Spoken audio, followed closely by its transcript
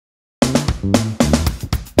Hi,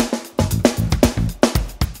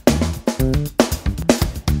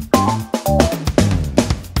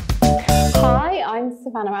 I'm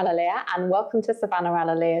Savannah Alalia and welcome to Savannah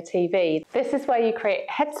Alalia TV. This is where you create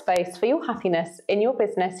headspace for your happiness in your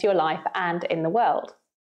business, your life and in the world.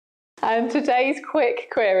 And today's quick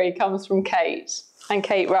query comes from Kate, and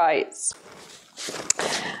Kate writes,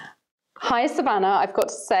 "Hi Savannah, I've got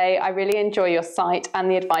to say I really enjoy your site and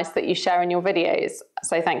the advice that you share in your videos,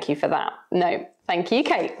 so thank you for that." No, thank you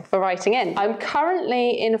Kate for writing in. "I'm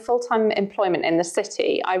currently in full-time employment in the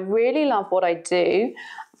city. I really love what I do,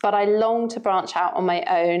 but I long to branch out on my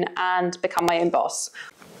own and become my own boss.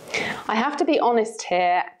 I have to be honest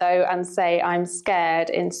here though and say I'm scared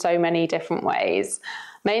in so many different ways.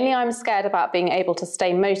 Mainly I'm scared about being able to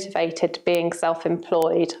stay motivated being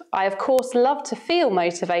self-employed. I of course love to feel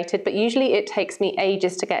motivated, but usually it takes me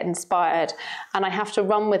ages to get inspired and I have to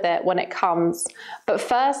run with it when it comes. But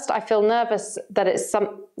first I feel nervous that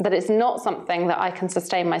it's not something that I can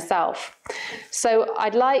sustain myself. So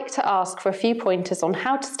I'd like to ask for a few pointers on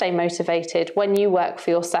how to stay motivated when you work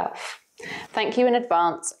for yourself. Thank you in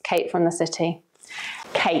advance, Kate from the city."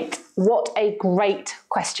 Kate, what a great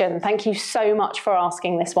question. Thank you so much for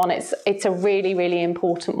asking this one. It's a really, really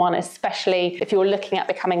important one, especially if you're looking at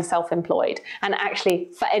becoming self-employed. And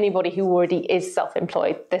actually, for anybody who already is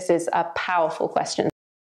self-employed, this is a powerful question.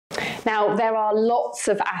 Now, there are lots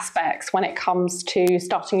of aspects when it comes to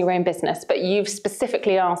starting your own business, but you've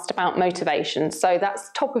specifically asked about motivation. So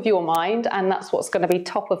that's top of your mind, and that's what's going to be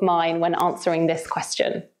top of mind when answering this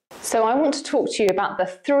question. So I want to talk to you about the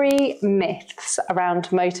 3 myths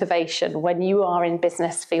around motivation when you are in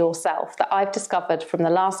business for yourself that I've discovered from the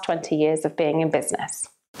last 20 years of being in business.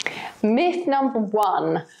 Myth number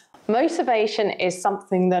 1, motivation is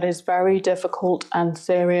something that is very difficult and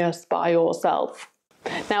serious by yourself.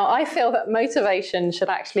 Now, I feel that motivation should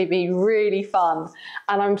actually be really fun,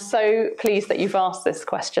 and I'm so pleased that you've asked this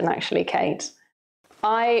question actually, Kate.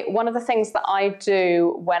 One of the things that I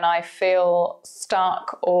do when I feel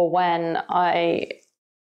stuck or when I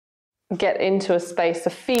get into a space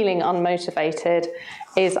of feeling unmotivated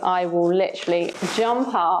is I will literally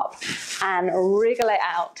jump up and wriggle it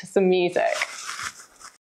out to some music.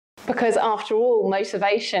 Because after all,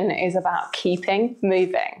 motivation is about keeping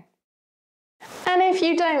moving. And if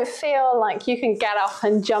you don't feel like you can get up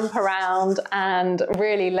and jump around and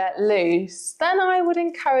really let loose, then I would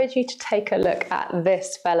encourage you to take a look at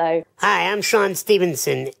this fellow. Hi, I'm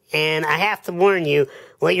Stephenson, and I have to warn you,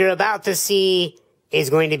 what you're about to see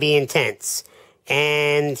is going to be intense.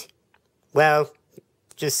 And, well,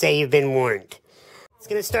 just say you've been warned. It's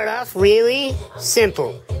going to start off really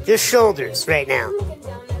simple, just shoulders right now.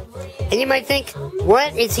 And you might think,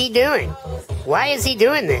 what is he doing? Why is he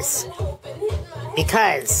doing this?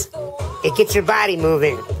 Because it gets your body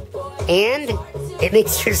moving and it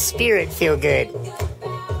makes your spirit feel good.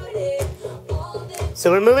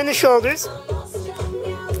 So we're moving the shoulders.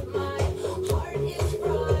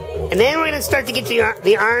 And then we're going to start to get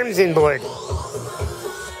the arms inboard.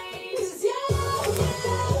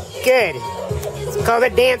 Good. It's called a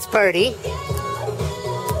dance party.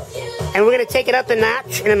 And we're going to take it up a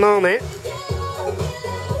notch in a moment.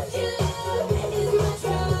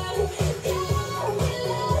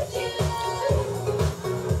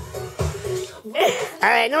 All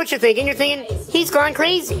right, I know what you're thinking. You're thinking, he's gone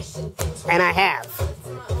crazy. And I have.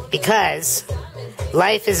 Because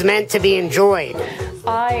life is meant to be enjoyed.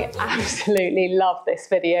 I absolutely love this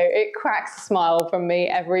video. It cracks a smile from me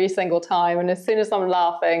every single time. And as soon as I'm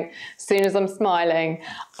laughing, as soon as I'm smiling,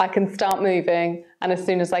 I can start moving. And as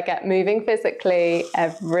soon as I get moving physically,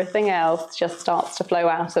 everything else just starts to flow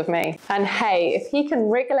out of me. And hey, if he can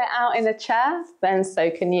wriggle it out in a chair, then so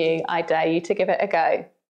can you. I dare you to give it a go.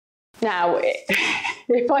 Now,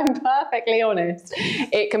 if I'm perfectly honest,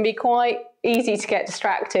 it can be quite easy to get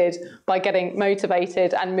distracted by getting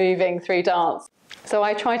motivated and moving through dance. So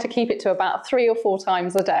I try to keep it to about 3 or 4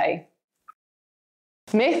 times a day.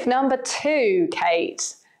 Myth number 2,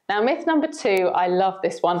 Kate. Now, myth number 2, I love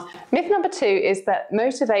this one. Myth number 2 is that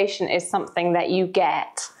motivation is something that you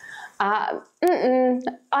get. I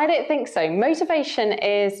don't think so. Motivation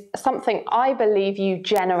is something I believe you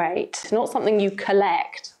generate, not something you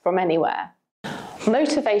collect from anywhere.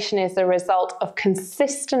 Motivation is the result of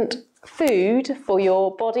consistent food for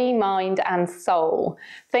your body, mind and soul.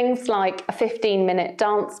 Things like a 15-minute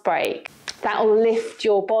dance break that will lift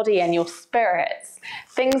your body and your spirits.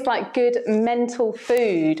 Things like good mental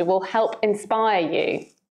food will help inspire you.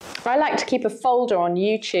 I like to keep a folder on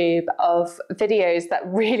YouTube of videos that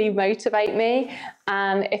really motivate me,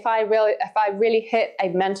 and if I really hit a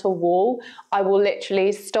mental wall, I will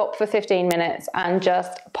literally stop for 15 minutes and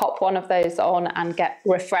just pop one of those on and get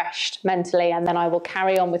refreshed mentally, and then I will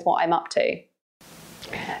carry on with what I'm up to.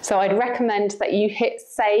 So I'd recommend that you hit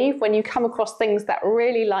save when you come across things that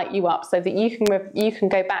really light you up, so that you can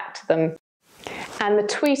go back to them. And the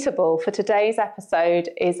tweetable for today's episode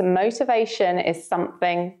is: motivation is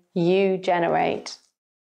something you generate.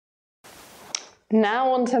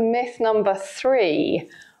 Now on to myth number 3.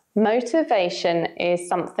 Motivation is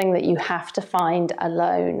something that you have to find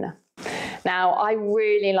alone. Now, I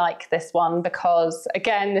really like this one because,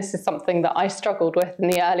 again, this is something that I struggled with in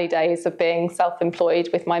the early days of being self-employed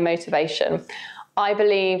with my motivation. I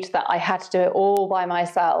believed that I had to do it all by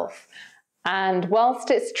myself. And whilst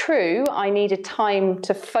it's true, I needed time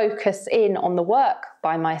to focus in on the work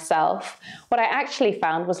by myself, what I actually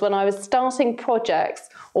found was when I was starting projects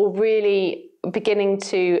or really beginning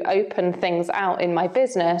to open things out in my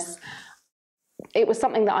business, it was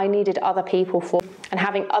something that I needed other people for. And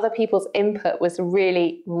having other people's input was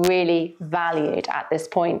really, really valued at this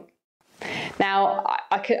point. Now,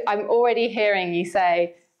 I'm already hearing you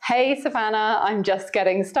say, "Hey, Savannah, I'm just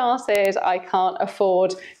getting started. I can't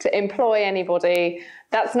afford to employ anybody."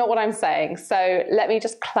 That's not what I'm saying. So let me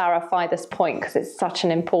just clarify this point because it's such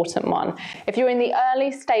an important one. If you're in the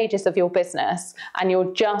early stages of your business and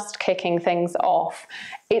you're just kicking things off,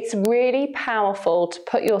 it's really powerful to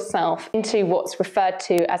put yourself into what's referred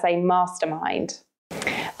to as a mastermind.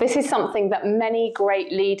 This is something that many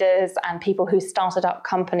great leaders and people who started up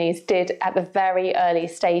companies did at the very early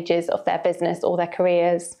stages of their business or their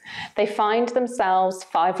careers. They find themselves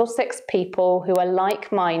 5 or 6 people who are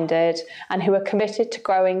like-minded and who are committed to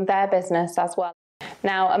growing their business as well.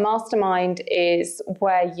 Now, a mastermind is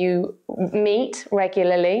where you meet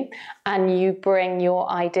regularly and you bring your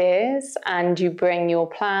ideas and you bring your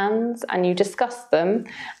plans and you discuss them,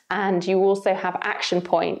 and you also have action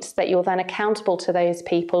points that you're then accountable to those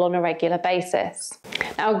people on a regular basis.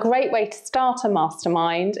 Now, a great way to start a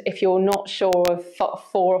mastermind, if you're not sure of 4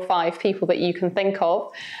 or 5 people that you can think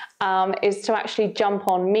of, is to actually jump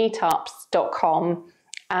on meetups.com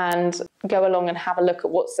and go along and have a look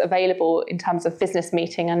at what's available in terms of business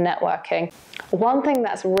meeting and networking. One thing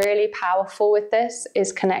that's really powerful with this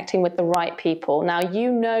is connecting with the right people. Now, you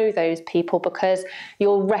know those people because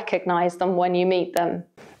you'll recognize them when you meet them.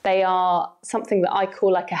 They are something that I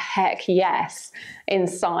call like a heck yes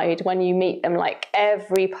inside when you meet them. Like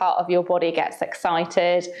every part of your body gets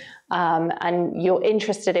excited, and you're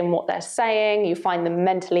interested in what they're saying. You find them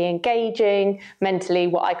mentally engaging, mentally,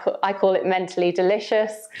 what I call it mentally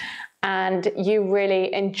delicious, and you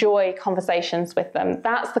really enjoy conversations with them.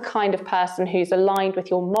 That's the kind of person who's aligned with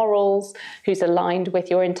your morals, who's aligned with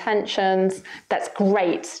your intentions. That's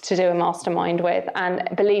great to do a mastermind with. And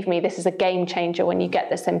believe me, this is a game changer when you get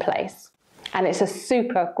this in place. And it's a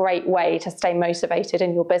super great way to stay motivated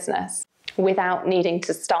in your business without needing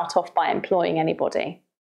to start off by employing anybody.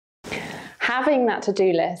 Having that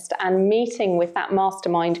to-do list and meeting with that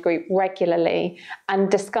mastermind group regularly and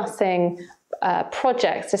discussing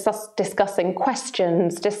projects, discussing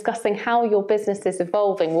questions, discussing how your business is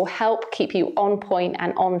evolving will help keep you on point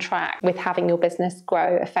and on track with having your business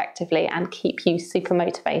grow effectively and keep you super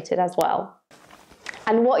motivated as well.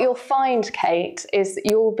 And what you'll find, Kate, is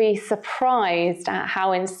you'll be surprised at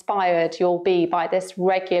how inspired you'll be by this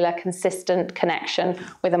regular, consistent connection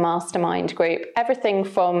with a mastermind group. Everything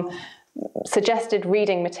from suggested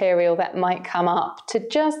reading material that might come up to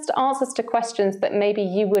just answers to questions that maybe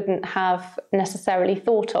you wouldn't have necessarily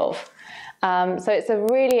thought of. So it's a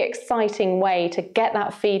really exciting way to get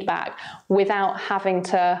that feedback without having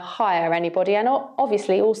to hire anybody, and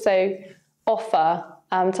obviously also offer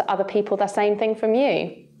to other people the same thing from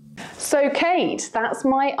you. So Kate, that's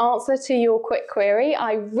my answer to your quick query.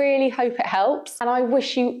 I really hope it helps, and I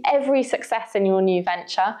wish you every success in your new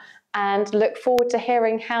venture and look forward to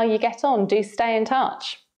hearing how you get on. Do stay in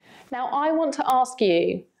touch. Now, I want to ask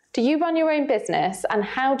you, do you run your own business, and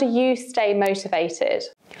how do you stay motivated?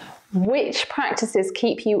 Which practices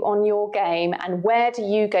keep you on your game, and where do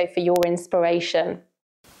you go for your inspiration?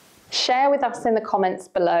 Share with us in the comments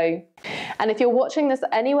below. And if you're watching this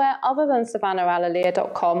anywhere other than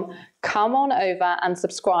savannahalalia.com, come on over and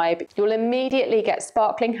subscribe. You'll immediately get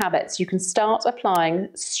sparkling habits you can start applying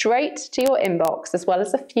straight to your inbox, as well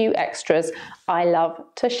as a few extras I love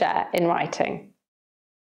to share in writing.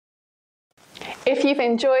 If you've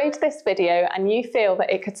enjoyed this video and you feel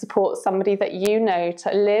that it could support somebody that you know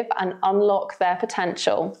to live and unlock their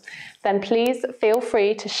potential, then please feel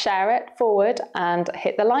free to share it forward and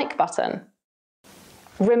hit the like button.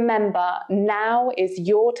 Remember, now is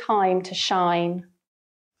your time to shine.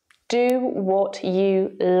 Do what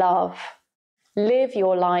you love. Live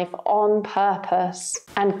your life on purpose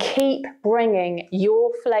and keep bringing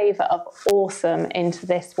your flavour of awesome into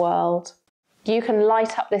this world. You can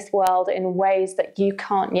light up this world in ways that you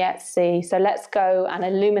can't yet see. So let's go and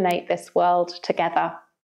illuminate this world together.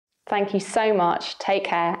 Thank you so much. Take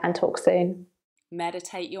care and talk soon.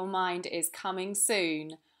 Meditate Your Mind is coming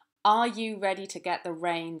soon. Are you ready to get the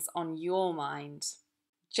reins on your mind?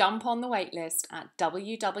 Jump on the waitlist at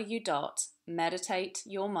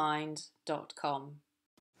www.meditateyourmind.com.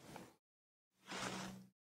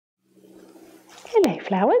 Hello,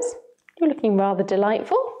 flowers. You're looking rather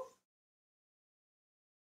delightful.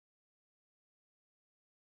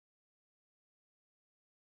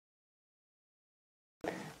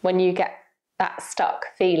 When you get that stuck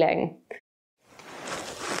feeling,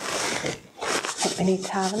 I think we need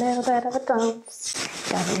to have a little bit of a dance,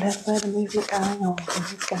 get a little bit of movement going on, and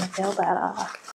it's going to feel better.